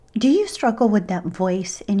Do you struggle with that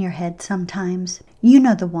voice in your head sometimes? You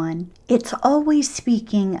know the one. It's always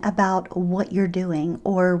speaking about what you're doing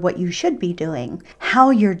or what you should be doing,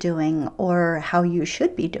 how you're doing or how you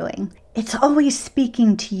should be doing. It's always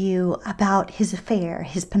speaking to you about his affair,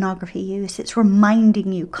 his pornography use. It's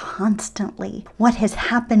reminding you constantly what has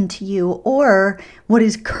happened to you or what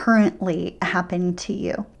is currently happening to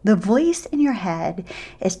you. The voice in your head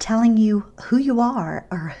is telling you who you are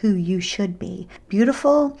or who you should be.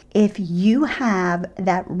 Beautiful, if you have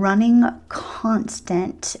that running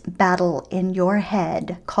constant battle in your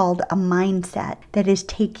head called a mindset that is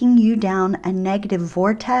taking you down a negative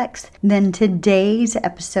vortex, then today's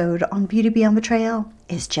episode on Beauty Beyond Betrayal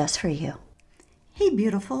is just for you. Hey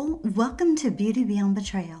beautiful, welcome to Beauty Beyond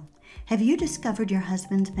Betrayal. Have you discovered your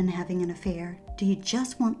husband's been having an affair? Do you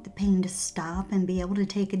just want the pain to stop and be able to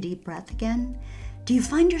take a deep breath again? Do you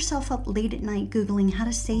find yourself up late at night Googling how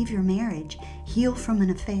to save your marriage, heal from an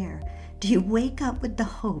affair? Do you wake up with the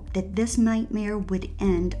hope that this nightmare would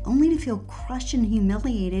end only to feel crushed and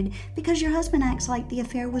humiliated because your husband acts like the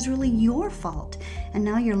affair was really your fault and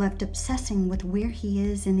now you're left obsessing with where he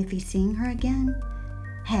is and if he's seeing her again?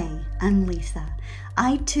 Hey, I'm Lisa.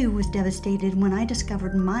 I too was devastated when I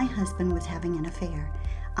discovered my husband was having an affair.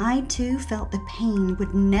 I too felt the pain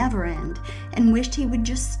would never end and wished he would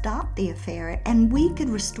just stop the affair and we could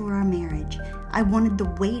restore our marriage. I wanted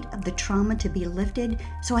the weight of the trauma to be lifted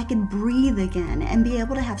so I could breathe again and be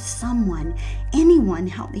able to have someone, anyone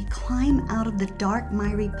help me climb out of the dark,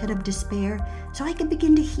 miry pit of despair so I could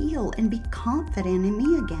begin to heal and be confident in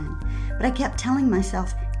me again. But I kept telling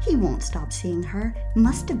myself, he won't stop seeing her.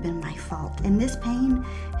 Must have been my fault. And this pain,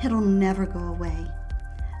 it'll never go away.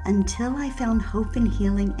 Until I found hope and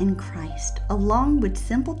healing in Christ, along with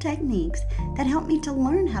simple techniques that helped me to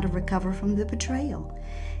learn how to recover from the betrayal.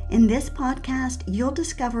 In this podcast, you'll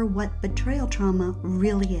discover what betrayal trauma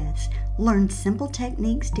really is, learn simple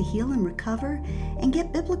techniques to heal and recover, and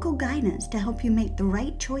get biblical guidance to help you make the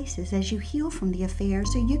right choices as you heal from the affair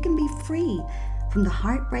so you can be free from the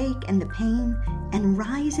heartbreak and the pain and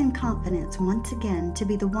rise in confidence once again to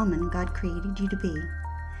be the woman God created you to be.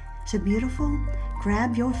 So beautiful,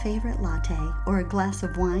 grab your favorite latte or a glass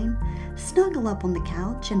of wine, snuggle up on the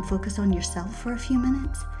couch and focus on yourself for a few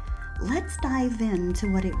minutes. Let's dive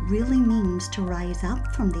into what it really means to rise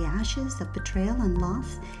up from the ashes of betrayal and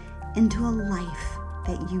loss into a life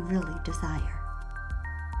that you really desire.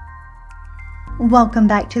 Welcome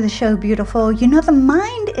back to the show, beautiful. You know, the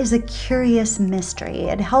mind is a curious mystery.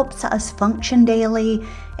 It helps us function daily.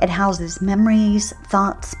 It houses memories,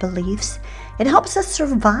 thoughts, beliefs. It helps us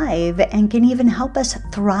survive and can even help us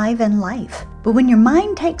thrive in life. But when your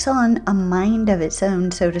mind takes on a mind of its own,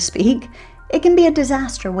 so to speak, it can be a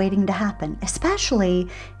disaster waiting to happen, especially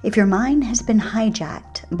if your mind has been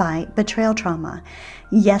hijacked by betrayal trauma.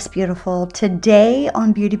 Yes, beautiful. Today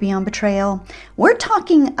on Beauty Beyond Betrayal, we're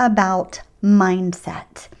talking about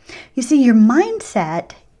mindset. You see, your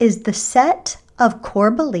mindset is the set of core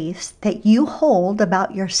beliefs that you hold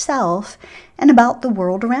about yourself and about the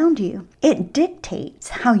world around you. It dictates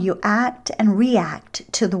how you act and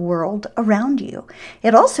react to the world around you.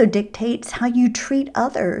 It also dictates how you treat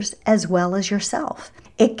others as well as yourself.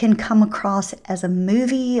 It can come across as a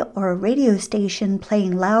movie or a radio station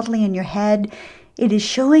playing loudly in your head. It is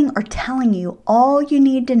showing or telling you all you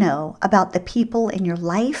need to know about the people in your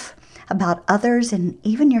life, about others, and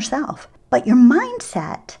even yourself. But your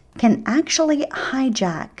mindset can actually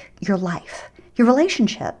hijack your life, your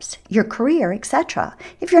relationships, your career, etc.,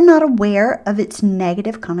 if you're not aware of its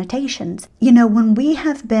negative connotations. You know, when we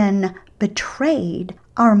have been betrayed,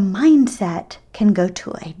 our mindset can go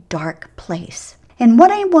to a dark place. And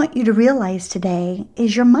what I want you to realize today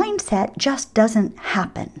is your mindset just doesn't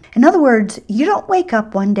happen. In other words, you don't wake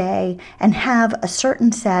up one day and have a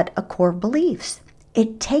certain set of core beliefs.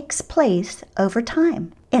 It takes place over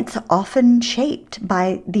time. It's often shaped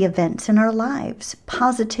by the events in our lives,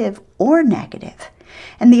 positive or negative.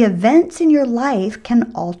 And the events in your life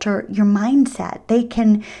can alter your mindset. They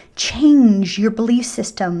can change your belief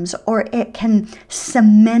systems, or it can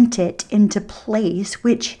cement it into place,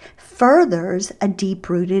 which furthers a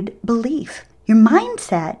deep-rooted belief. Your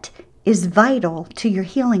mindset is vital to your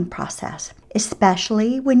healing process,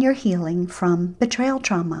 especially when you're healing from betrayal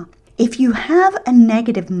trauma. If you have a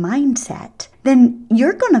negative mindset, then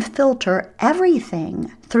you're going to filter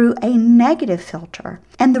everything through a negative filter.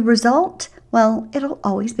 And the result, well, it'll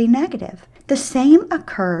always be negative. The same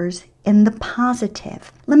occurs in the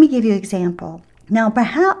positive. Let me give you an example. Now,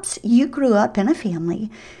 perhaps you grew up in a family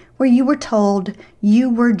where you were told you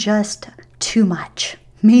were just too much.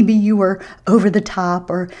 Maybe you were over the top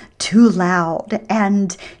or too loud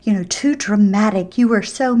and, too dramatic. You were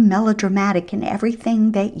so melodramatic in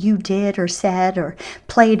everything that you did or said or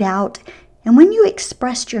played out. And when you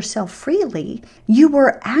expressed yourself freely, you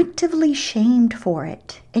were actively shamed for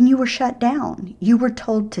it and you were shut down. You were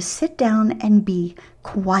told to sit down and be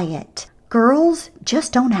quiet. Girls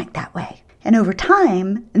just don't act that way. And over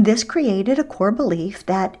time, this created a core belief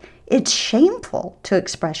that it's shameful to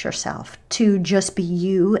express yourself, to just be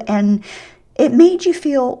you, and it made you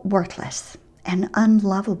feel worthless and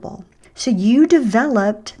unlovable. So you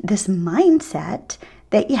developed this mindset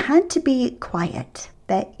that you had to be quiet,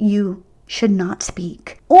 that you should not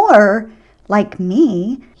speak. Or, like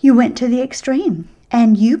me, you went to the extreme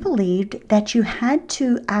and you believed that you had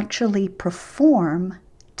to actually perform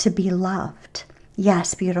to be loved.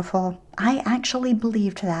 Yes, beautiful. I actually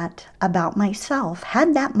believed that about myself,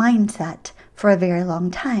 had that mindset for a very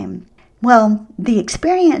long time. Well, the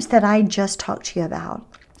experience that I just talked to you about,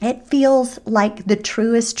 it feels like the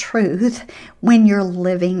truest truth when you're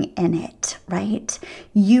living in it, right?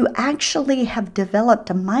 You actually have developed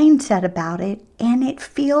a mindset about it, and it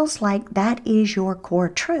feels like that is your core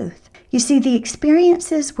truth. You see, the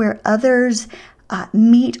experiences where others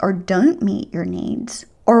meet or don't meet your needs,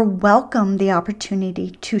 or welcome the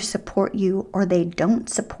opportunity to support you, or they don't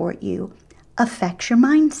support you, affects your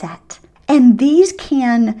mindset. And these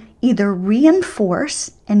can either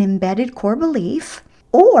reinforce an embedded core belief,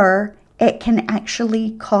 or it can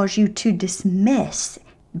actually cause you to dismiss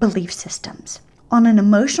belief systems. On an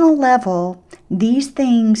emotional level, these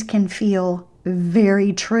things can feel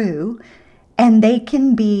very true, and they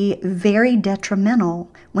can be very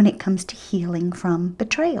detrimental when it comes to healing from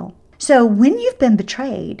betrayal. So when you've been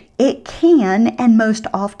betrayed, it can, and most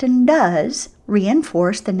often does,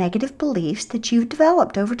 reinforce the negative beliefs that you've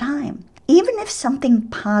developed over time. Even if something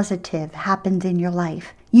positive happens in your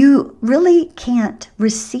life, you really can't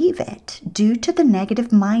receive it due to the negative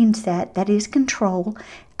mindset that is control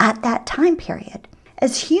at that time period.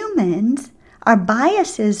 As humans, our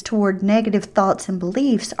biases toward negative thoughts and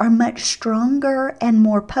beliefs are much stronger and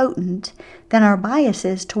more potent than our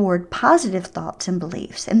biases toward positive thoughts and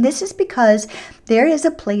beliefs. And this is because there is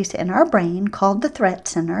a place in our brain called the threat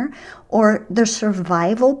center, or the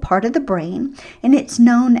survival part of the brain, and it's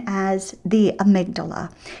known as the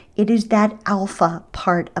amygdala. It is that alpha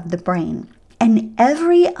part of the brain. And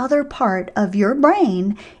every other part of your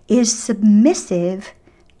brain is submissive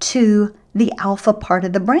to the alpha part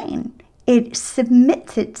of the brain. It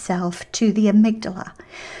submits itself to the amygdala.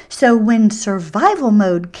 So when survival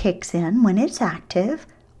mode kicks in, when it's active,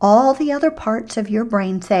 all the other parts of your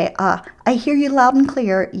brain say, I hear you loud and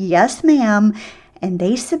clear. Yes, ma'am. And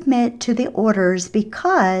they submit to the orders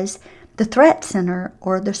because the threat center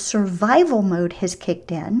or the survival mode has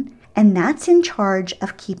kicked in, and that's in charge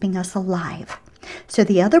of keeping us alive. So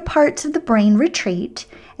the other parts of the brain retreat,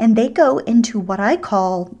 and they go into what I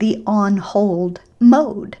call the on-hold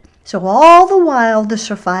mode. So all the while, the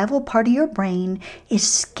survival part of your brain is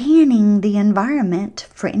scanning the environment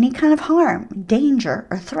for any kind of harm, danger,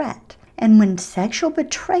 or threat. And when sexual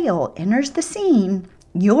betrayal enters the scene,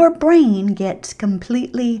 your brain gets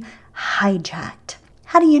completely hijacked.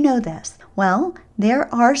 How do you know this? Well,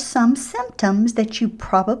 there are some symptoms that you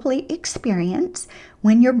probably experience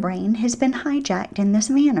when your brain has been hijacked in this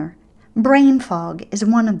manner. Brain fog is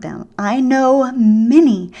one of them. I know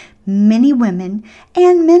many women,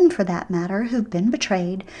 and men for that matter, who've been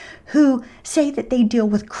betrayed, who say that they deal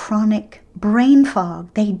with chronic brain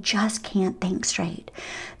fog. They just can't think straight.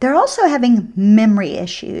 They're also having memory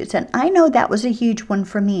issues, and I know that was a huge one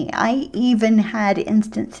for me. I even had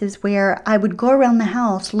instances where I would go around the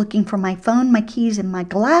house looking for my phone, my keys, and my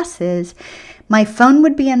glasses. My phone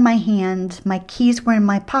would be in my hand, my keys were in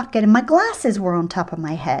my pocket, and my glasses were on top of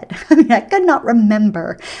my head. I could not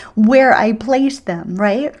remember where I placed them,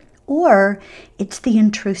 right? Or it's the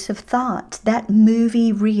intrusive thoughts, that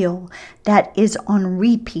movie reel that is on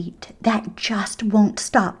repeat, that just won't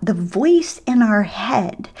stop. The voice in our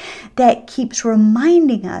head that keeps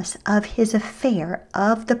reminding us of his affair,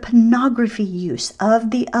 of the pornography use,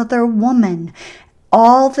 of the other woman,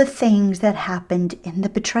 all the things that happened in the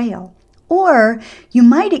betrayal. Or you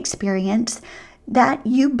might experience that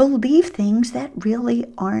you believe things that really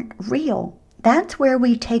aren't real. That's where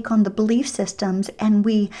we take on the belief systems and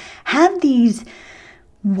we have these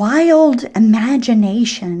wild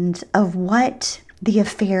imaginations of what the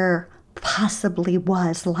affair possibly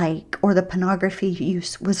was like or the pornography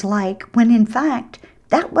use was like, when in fact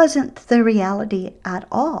that wasn't the reality at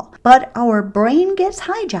all. But our brain gets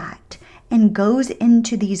hijacked and goes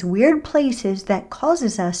into these weird places that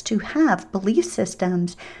causes us to have belief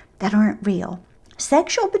systems that aren't real.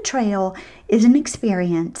 Sexual betrayal is an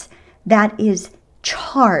experience that is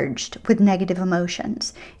charged with negative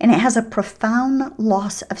emotions, and it has a profound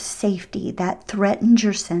loss of safety that threatens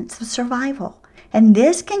your sense of survival. And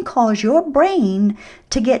this can cause your brain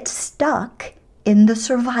to get stuck in the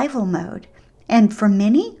survival mode. And for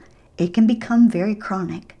many, it can become very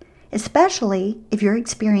chronic, especially if you're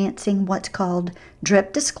experiencing what's called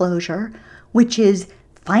drip disclosure, which is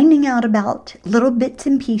finding out about little bits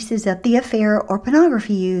and pieces of the affair or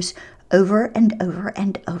pornography use over and over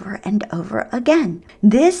and over and over again.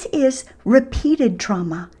 This is repeated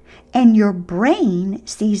trauma, and your brain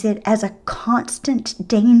sees it as a constant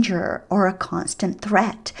danger or a constant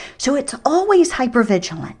threat. So it's always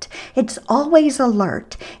hypervigilant. It's always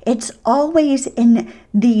alert. It's always in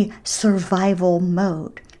the survival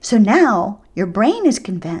mode. So now your brain is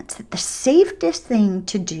convinced that the safest thing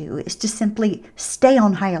to do is to simply stay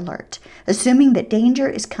on high alert, assuming that danger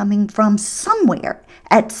is coming from somewhere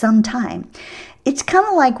at some time. It's kind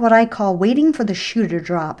of like what I call waiting for the shoe to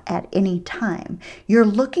drop at any time. You're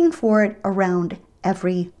looking for it around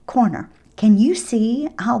every corner. Can you see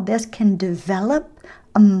how this can develop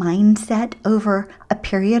a mindset over a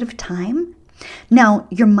period of time? Now,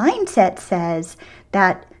 your mindset says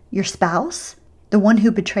that your spouse, the one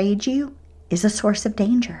who betrayed you, is a source of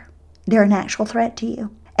danger. They're an actual threat to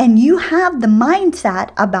you. And you have the mindset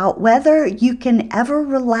about whether you can ever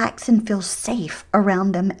relax and feel safe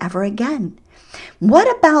around them ever again.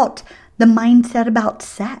 What about the mindset about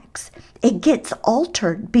sex? It gets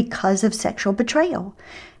altered because of sexual betrayal.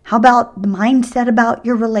 How about the mindset about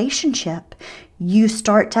your relationship? You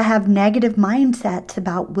start to have negative mindsets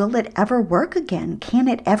about, will it ever work again? Can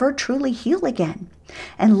it ever truly heal again?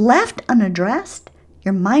 And left unaddressed,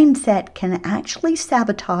 your mindset can actually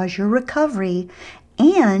sabotage your recovery,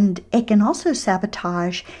 and it can also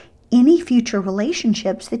sabotage any future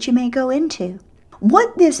relationships that you may go into.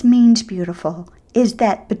 What this means, beautiful, is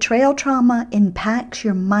that betrayal trauma impacts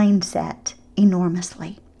your mindset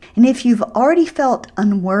enormously. And if you've already felt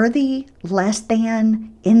unworthy, less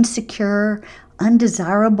than, insecure,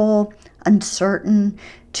 undesirable, uncertain,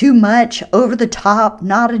 too much, over the top,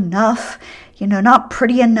 not enough, not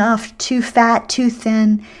pretty enough, too fat, too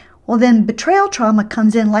thin, well then betrayal trauma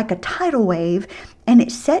comes in like a tidal wave, and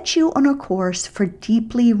it sets you on a course for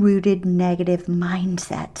deeply rooted negative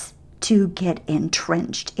mindsets to get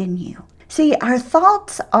entrenched in you. See, our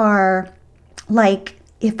thoughts are like,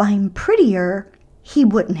 if I'm prettier, he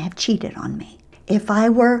wouldn't have cheated on me. If I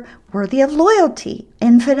were worthy of loyalty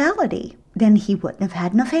and fidelity, then he wouldn't have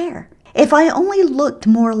had an affair. If I only looked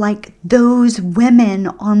more like those women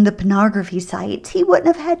on the pornography sites, he wouldn't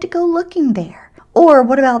have had to go looking there. Or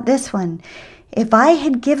what about this one? If I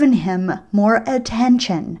had given him more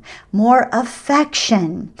attention, more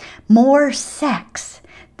affection, more sex,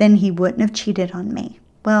 then he wouldn't have cheated on me.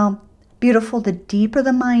 Well, beautiful, the deeper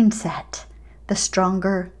the mindset, the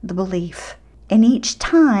stronger the belief. And each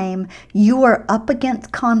time you are up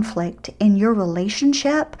against conflict in your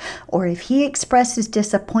relationship, or if he expresses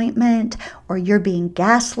disappointment, or you're being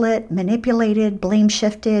gaslit, manipulated, blame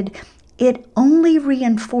shifted, it only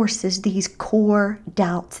reinforces these core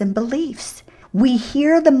doubts and beliefs. We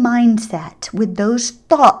hear the mindset with those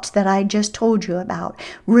thoughts that I just told you about,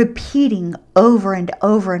 repeating over and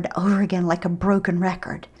over and over again like a broken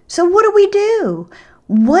record. So what do?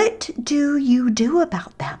 What do you do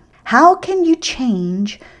about them? How can you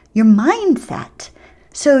change your mindset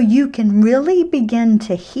so you can really begin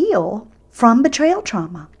to heal from betrayal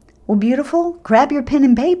trauma? Well, beautiful, grab your pen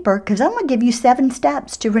and paper, because I'm going to give you 7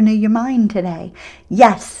 steps to renew your mind today.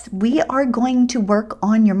 Yes, we are going to work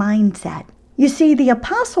on your mindset. You see, the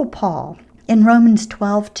Apostle Paul in Romans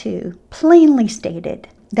 12:2 plainly stated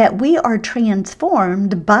that we are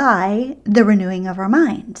transformed by the renewing of our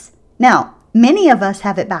minds. Now, many of us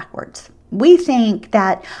have it backwards. We think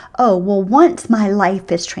that, once my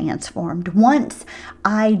life is transformed, once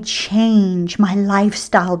I change, my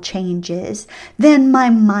lifestyle changes, then my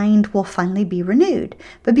mind will finally be renewed.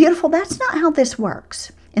 But beautiful, that's not how this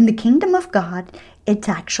works. In the kingdom of God, it's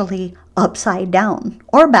actually upside down,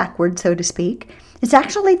 or backwards, so to speak. It's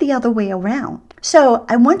actually the other way around. So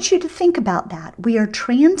I want you to think about that. We are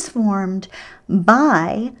transformed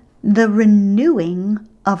by the renewing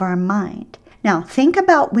of our mind. Now, think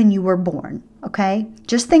about when you were born, okay?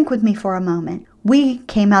 Just think with me for a moment. We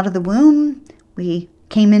came out of the womb. We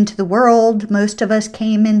came into the world. Most of us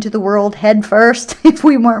came into the world head first if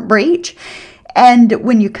we weren't breech. And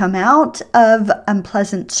when you come out of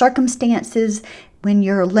unpleasant circumstances, when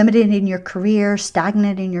you're limited in your career,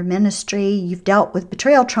 stagnant in your ministry, you've dealt with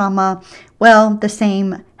betrayal trauma, well, the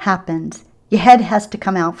same happens Your head has to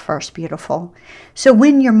come out first, beautiful. So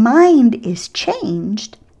when your mind is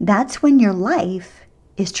changed, that's when your life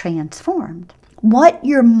is transformed. What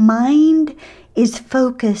your mind is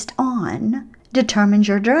focused on determines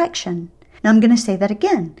your direction. Now I'm going to say that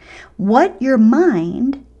again. What your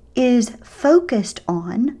mind is focused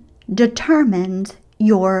on determines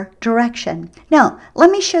your direction. Now, let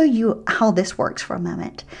me show you how this works for a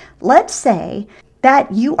moment. Let's say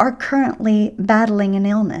that you are currently battling an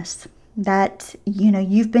illness that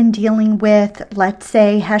you've been dealing with, let's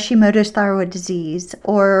say Hashimoto's thyroid disease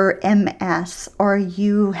or MS, or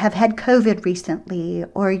you have had COVID recently,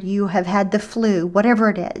 or you have had the flu, whatever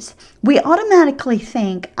it is. We automatically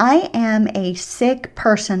think, I am a sick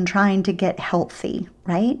person trying to get healthy,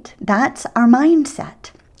 right? That's our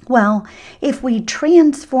mindset. Well, if we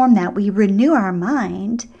transform that, we renew our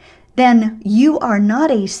mind, then you are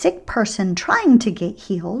not a sick person trying to get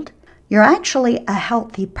healed. You're actually a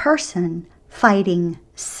healthy person fighting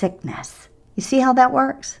sickness. You see how that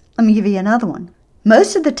works? Let me give you another one.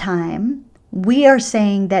 Most of the time, we are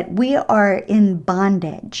saying that we are in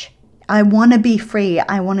bondage. I want to be free.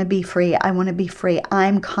 I want to be free. I want to be free.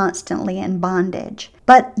 I'm constantly in bondage.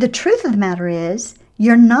 But the truth of the matter is,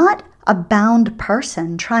 you're not a bound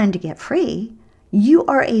person trying to get free. You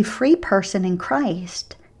are a free person in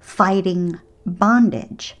Christ fighting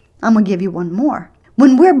bondage. I'm going to give you one more.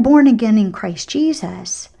 When we're born again in Christ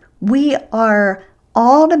Jesus, we are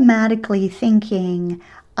automatically thinking,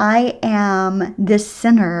 I am this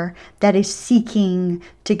sinner that is seeking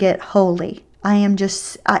to get holy. I am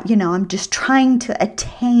just, I'm just trying to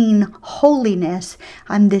attain holiness.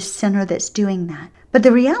 I'm this sinner that's doing that. But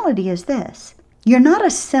the reality is this. You're not a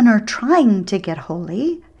sinner trying to get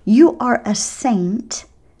holy. You are a saint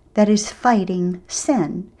that is fighting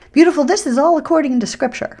sin. Beautiful, this is all according to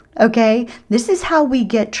Scripture, okay? This is how we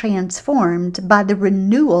get transformed by the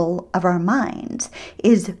renewal of our minds,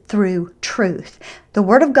 is through truth. The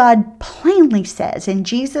Word of God plainly says, and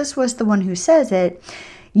Jesus was the one who says it,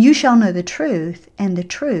 you shall know the truth, and the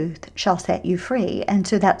truth shall set you free. And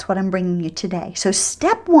so that's what I'm bringing you today. So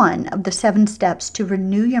step 1 of the 7 steps to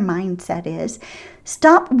renew your mindset is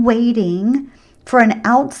stop waiting for an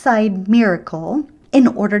outside miracle in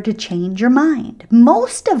order to change your mind.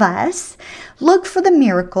 Most of us look for the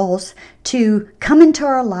miracles to come into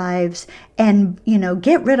our lives and,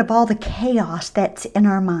 get rid of all the chaos that's in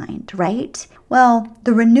our mind, right? Well,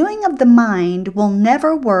 the renewing of the mind will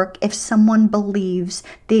never work if someone believes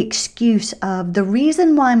the excuse of the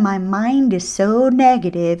reason why my mind is so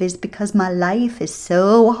negative is because my life is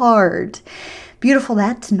so hard. Beautiful,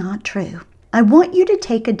 that's not true. I want you to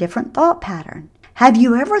take a different thought pattern. Have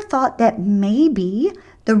you ever thought that maybe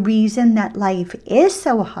the reason that life is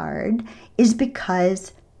so hard is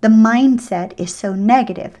because the mindset is so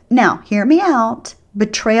negative? Now, hear me out.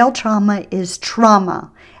 Betrayal trauma is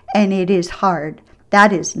trauma, and it is hard.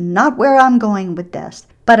 That is not where I'm going with this.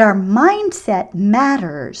 But our mindset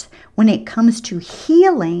matters when it comes to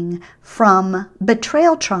healing from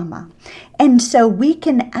betrayal trauma. And so we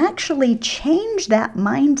can actually change that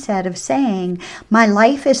mindset of saying, my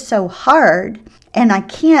life is so hard and I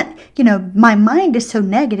can't, my mind is so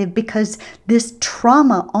negative because this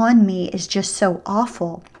trauma on me is just so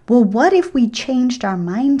awful. Well, what if we changed our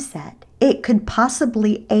mindset? It could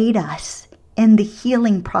possibly aid us in the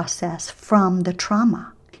healing process from the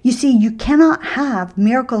trauma. You see, you cannot have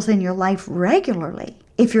miracles in your life regularly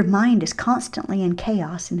if your mind is constantly in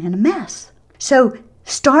chaos and in a mess. So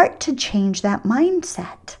start to change that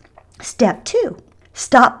mindset. Step 2,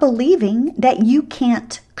 stop believing that you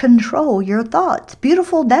can't control your thoughts.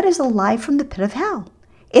 Beautiful, that is a lie from the pit of hell.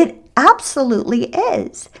 It absolutely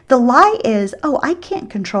is. The lie is, I can't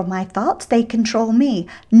control my thoughts. They control me.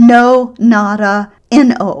 No, nada,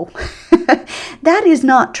 no. That is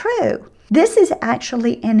not true. This is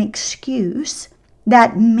actually an excuse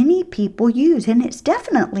that many people use, and it's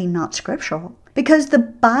definitely not scriptural, because the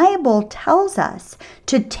Bible tells us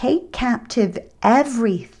to take captive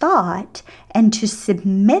every thought and to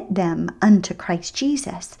submit them unto Christ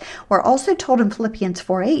Jesus. We're also told in Philippians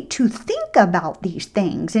 4:8 to think about these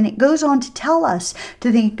things, and it goes on to tell us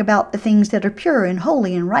to think about the things that are pure and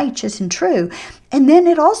holy and righteous and true. And then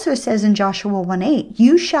it also says in Joshua 1:8,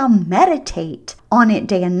 you shall meditate on it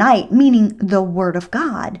day and night, meaning the Word of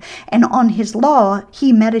God. And on His law,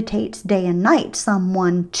 He meditates day and night, Psalm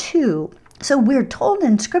 1:2. So we're told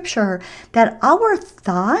in Scripture that our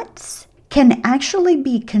thoughts can actually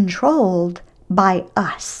be controlled by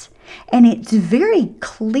us. And it's very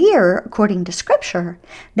clear, according to Scripture,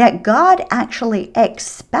 that God actually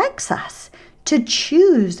expects us to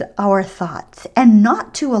choose our thoughts and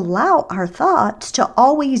not to allow our thoughts to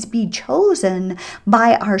always be chosen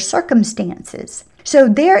by our circumstances. So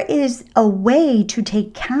there is a way to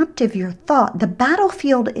take captive your thought. The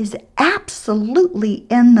battlefield is absolutely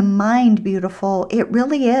in the mind, beautiful. It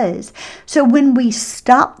really is. So when we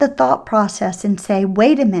stop the thought process and say,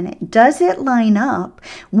 wait a minute, does it line up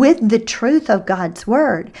with the truth of God's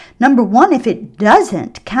word? Number one, if it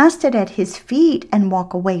doesn't, cast it at his feet and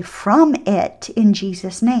walk away from it in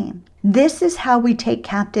Jesus' name. This is how we take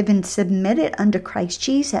captive and submit it unto Christ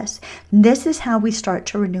Jesus. This is how we start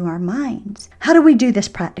to renew our minds. How do we do this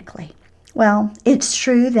practically? Well, it's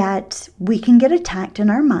true that we can get attacked in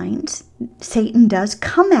our minds. Satan does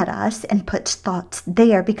come at us and puts thoughts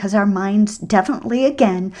there because our minds definitely,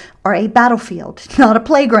 again, are a battlefield, not a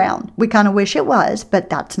playground. We kind of wish it was, but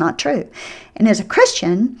that's not true. And as a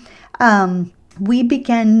Christian, we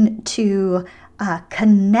begin to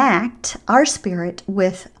connect our spirit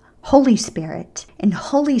with Holy Spirit, and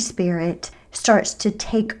Holy Spirit starts to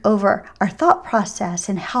take over our thought process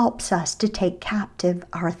and helps us to take captive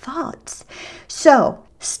our thoughts. So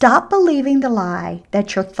stop believing the lie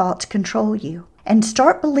that your thoughts control you and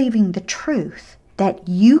start believing the truth that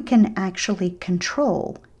you can actually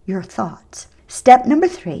control your thoughts. Step number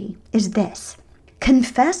 3 is this: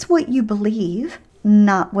 confess what you believe,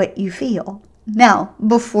 not what you feel. Now,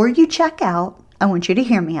 before you check out, I want you to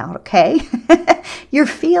hear me out, okay? Your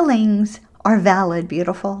feelings are valid,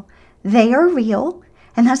 beautiful. They are real,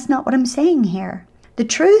 and that's not what I'm saying here. The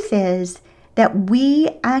truth is that we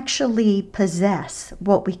actually possess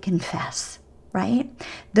what we confess, right?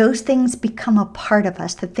 Those things become a part of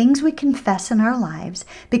us. The things we confess in our lives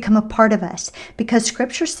become a part of us because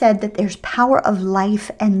Scripture said that there's power of life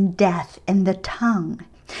and death in the tongue.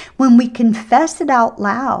 When we confess it out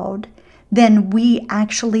loud, then we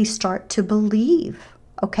actually start to believe,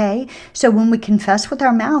 okay? So when we confess with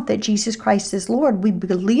our mouth that Jesus Christ is Lord, we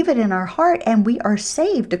believe it in our heart and we are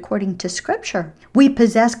saved according to Scripture. We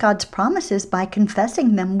possess God's promises by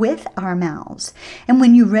confessing them with our mouths. And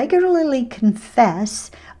when you regularly confess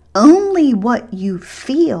only what you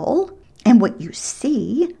feel and what you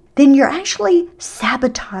see, then you're actually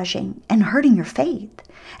sabotaging and hurting your faith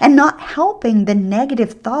and not helping the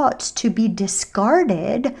negative thoughts to be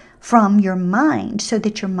discarded from your mind so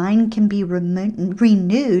that your mind can be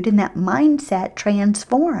renewed and that mindset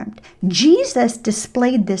transformed. Jesus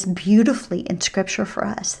displayed this beautifully in Scripture for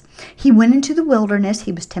us. He went into the wilderness.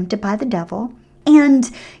 He was tempted by the devil.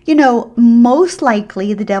 And, most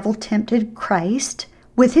likely the devil tempted Christ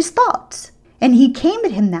with his thoughts. And he came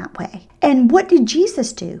at him that way. And what did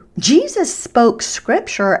Jesus do? Jesus spoke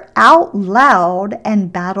Scripture out loud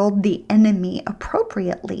and battled the enemy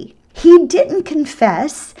appropriately. He didn't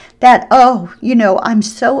confess that, I'm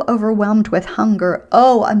so overwhelmed with hunger.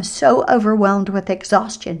 Oh, I'm so overwhelmed with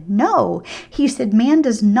exhaustion. No, he said, man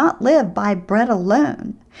does not live by bread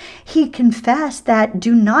alone. He confessed that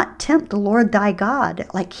do not tempt the Lord thy God.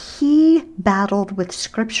 Like he battled with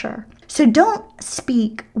Scripture. So don't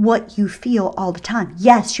speak what you feel all the time.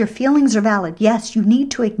 Yes, your feelings are valid. Yes, you need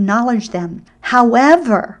to acknowledge them.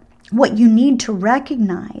 However, what you need to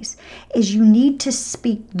recognize is you need to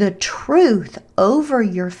speak the truth over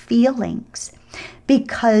your feelings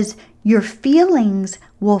because your feelings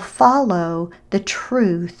will follow the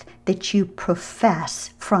truth that you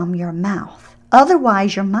profess from your mouth.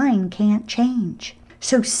 Otherwise, your mind can't change.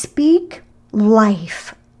 So speak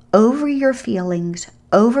life over your feelings,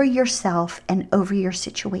 over yourself, and over your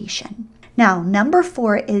situation. Now, number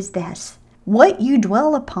 4 is this. What you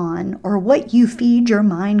dwell upon or what you feed your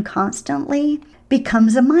mind constantly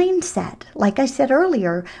becomes a mindset. Like I said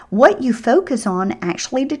earlier, what you focus on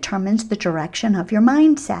actually determines the direction of your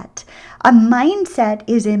mindset. A mindset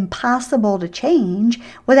is impossible to change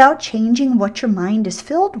without changing what your mind is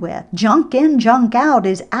filled with. Junk in, junk out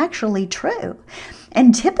is actually true.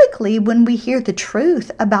 And typically when we hear the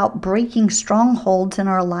truth about breaking strongholds in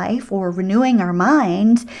our life or renewing our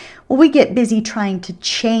minds, we get busy trying to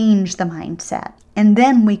change the mindset. And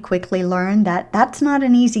then we quickly learn that that's not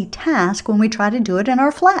an easy task when we try to do it in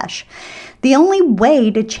our flesh. The only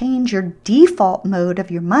way to change your default mode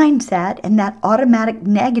of your mindset and that automatic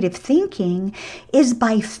negative thinking is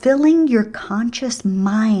by filling your conscious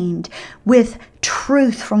mind with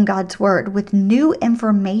truth from God's Word, with new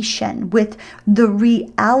information, with the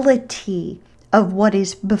reality of what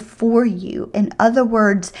is before you. In other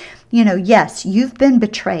words, yes, you've been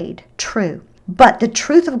betrayed, true. But the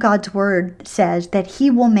truth of God's word says that He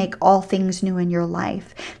will make all things new in your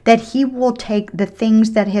life, that He will take the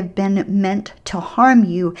things that have been meant to harm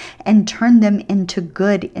you and turn them into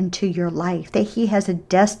good into your life, that He has a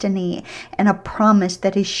destiny and a promise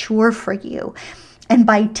that is sure for you. And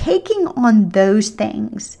by taking on those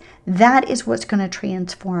things, that is what's going to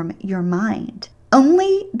transform your mind.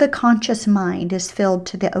 Only the conscious mind is filled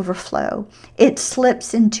to the overflow. It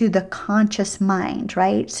slips into the conscious mind,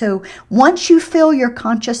 right? So once you fill your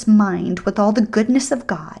conscious mind with all the goodness of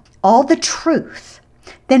God, all the truth,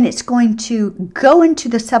 then it's going to go into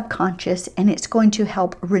the subconscious and it's going to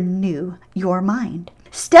help renew your mind.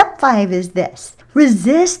 Step 5 is this: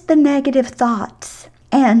 resist the negative thoughts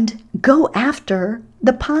and go after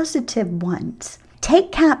the positive ones.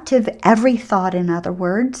 Take captive every thought, in other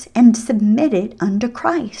words, and submit it unto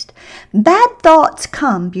Christ. Bad thoughts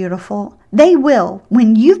come, beautiful. They will.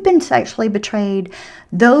 When you've been sexually betrayed,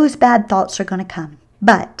 those bad thoughts are going to come.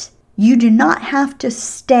 But you do not have to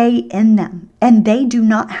stay in them, and they do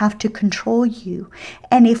not have to control you.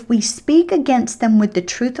 And if we speak against them with the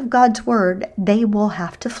truth of God's word, they will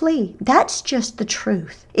have to flee. That's just the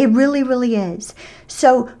truth. It really, really is.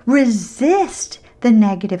 So resist the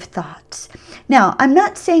negative thoughts. Now, I'm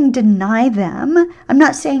not saying deny them. I'm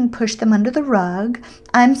not saying push them under the rug.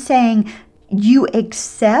 I'm saying you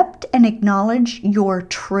accept and acknowledge your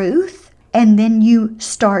truth, and then you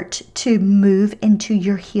start to move into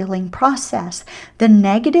your healing process. The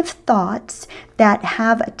negative thoughts that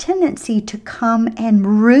have a tendency to come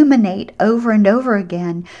and ruminate over and over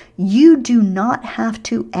again, you do not have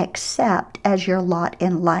to accept as your lot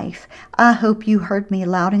in life. I hope you heard me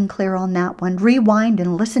loud and clear on that one. Rewind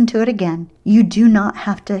and listen to it again. You do not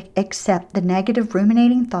have to accept the negative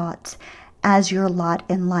ruminating thoughts as your lot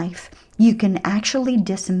in life. You can actually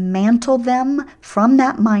dismantle them from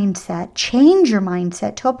that mindset, change your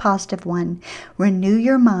mindset to a positive one, renew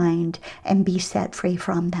your mind, and be set free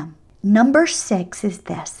from them. Number 6 is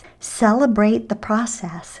this: celebrate the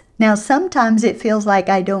process. Now, sometimes it feels like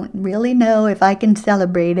I don't really know if I can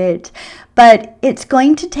celebrate it, but it's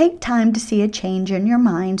going to take time to see a change in your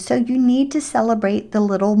mind, so you need to celebrate the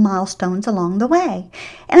little milestones along the way.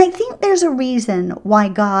 And I think there's a reason why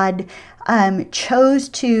God chose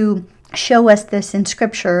to show us this in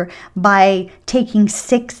Scripture by taking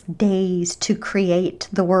 6 days to create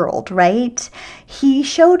the world, right? He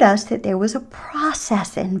showed us that there was a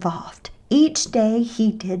process involved. Each day He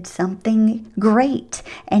did something great,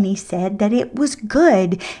 and He said that it was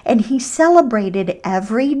good, and He celebrated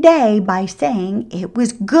every day by saying it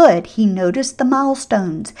was good. He noticed the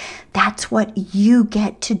milestones. That's what you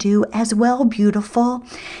get to do as well, beautiful.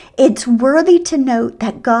 It's worthy to note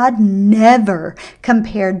that God never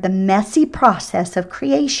compared the messy process of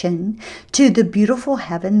creation to the beautiful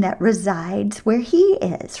heaven that resides where He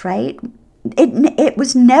is, right? It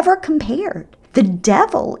was never compared. The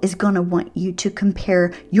devil is going to want you to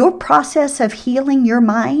compare your process of healing your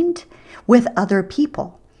mind with other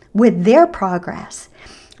people, with their progress.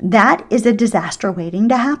 That is a disaster waiting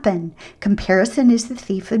to happen. Comparison is the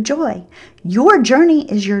thief of joy. Your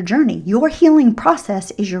journey is your journey. Your healing process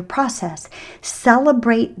is your process.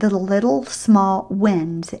 Celebrate the little small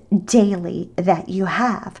wins daily that you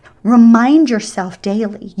have. Remind yourself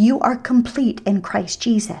daily you are complete in Christ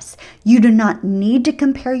Jesus. You do not need to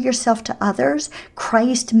compare yourself to others.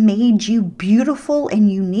 Christ made you beautiful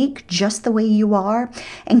and unique just the way you are,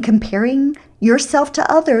 and comparing yourself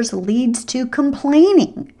to others leads to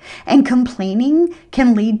complaining. And complaining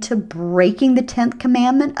can lead to breaking the 10th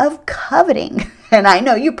commandment of coveting. And I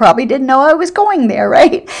know you probably didn't know I was going there,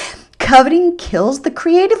 right? Coveting kills the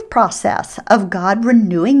creative process of God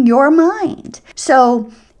renewing your mind.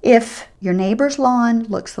 So if your neighbor's lawn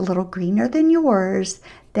looks a little greener than yours,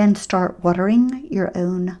 then start watering your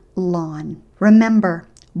own lawn. Remember,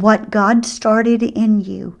 what God started in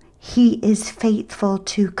you, He is faithful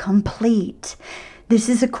to complete. This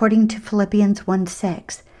is according to Philippians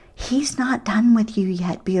 1:6. He's not done with you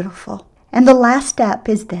yet, beautiful. And the last step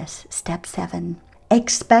is this, step 7.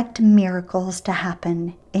 Expect miracles to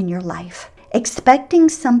happen in your life. Expecting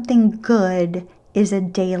something good is a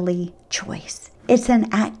daily choice. It's an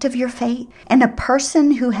act of your faith. And a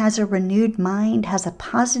person who has a renewed mind has a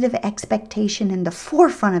positive expectation in the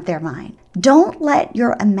forefront of their mind. Don't let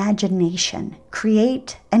your imagination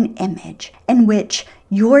create an image in which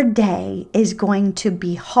your day is going to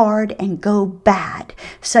be hard and go bad,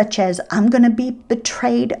 such as I'm going to be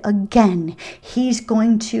betrayed again. He's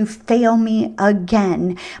going to fail me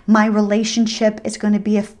again. My relationship is going to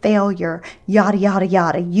be a failure, yada, yada,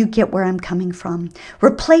 yada. You get where I'm coming from.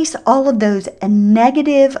 Replace all of those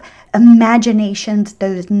negative imaginations,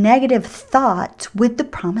 those negative thoughts with the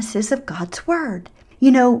promises of God's word. You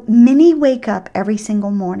know, many wake up every single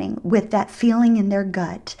morning with that feeling in their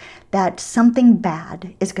gut that something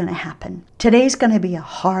bad is going to happen. Today's going to be a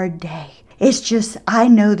hard day. It's just, I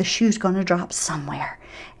know the shoe's going to drop somewhere.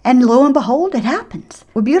 And lo and behold, it happens.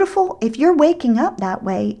 Well, beautiful, if you're waking up that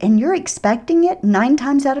way and you're expecting it, 9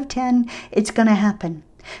 times out of 10, it's going to happen.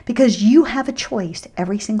 Because you have a choice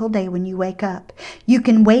every single day when you wake up. You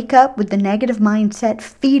can wake up with the negative mindset,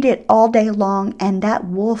 feed it all day long, and that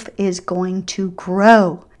wolf is going to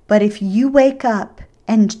grow. But if you wake up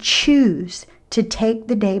and choose to take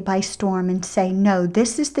the day by storm and say, no,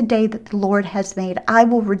 this is the day that the Lord has made. I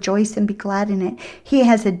will rejoice and be glad in it. He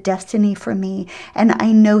has a destiny for me, and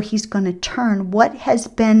I know He's going to turn what has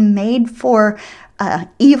been made for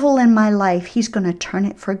evil in my life. He's going to turn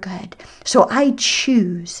it for good. So I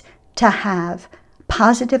choose to have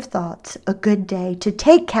positive thoughts, a good day, to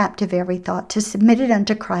take captive every thought, to submit it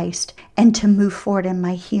unto Christ, and to move forward in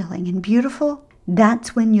my healing. And beautiful,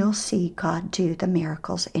 that's when you'll see God do the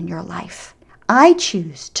miracles in your life. I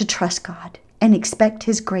choose to trust God and expect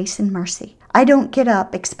His grace and mercy. I don't get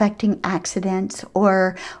up expecting accidents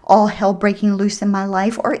or all hell breaking loose in my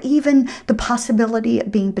life or even the possibility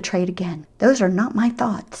of being betrayed again. Those are not my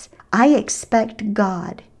thoughts. I expect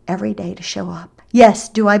God every day to show up. Yes,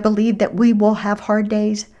 do I believe that we will have hard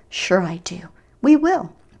days? Sure I do. We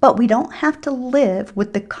will. But we don't have to live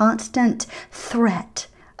with the constant threat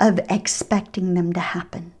of expecting them to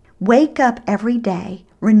happen. Wake up every day,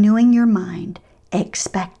 renewing your mind,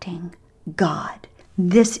 expecting God.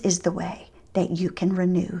 This is the way that you can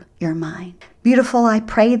renew your mind. Beautiful, I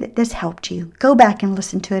pray that this helped you. Go back and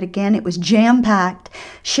listen to it again. It was jam-packed.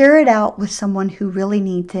 Share it out with someone who really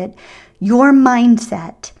needs it. Your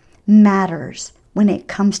mindset matters when it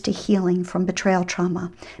comes to healing from betrayal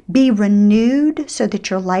trauma. Be renewed so that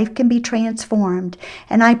your life can be transformed.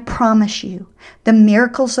 And I promise you, the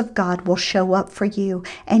miracles of God will show up for you.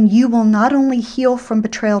 And you will not only heal from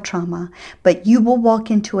betrayal trauma, but you will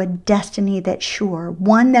walk into a destiny that's sure,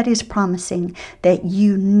 one that is promising, that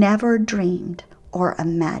you never dreamed or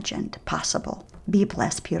imagined possible. Be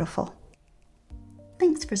blessed, beautiful.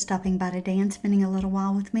 Thanks for stopping by today and spending a little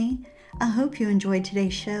while with me. I hope you enjoyed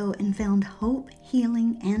today's show and found hope,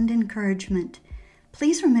 healing, and encouragement.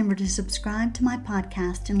 Please remember to subscribe to my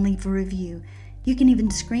podcast and leave a review. You can even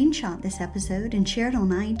screenshot this episode and share it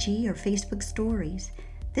on IG or Facebook stories.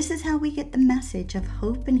 This is how we get the message of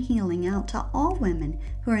hope and healing out to all women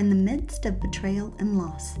who are in the midst of betrayal and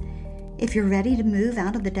loss. If you're ready to move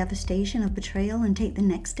out of the devastation of betrayal and take the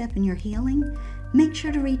next step in your healing, make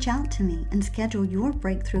sure to reach out to me and schedule your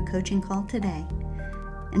breakthrough coaching call today.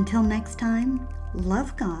 Until next time,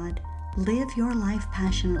 love God, live your life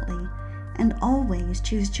passionately, and always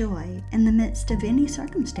choose joy in the midst of any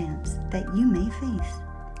circumstance that you may face.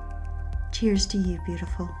 Cheers to you,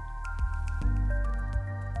 beautiful.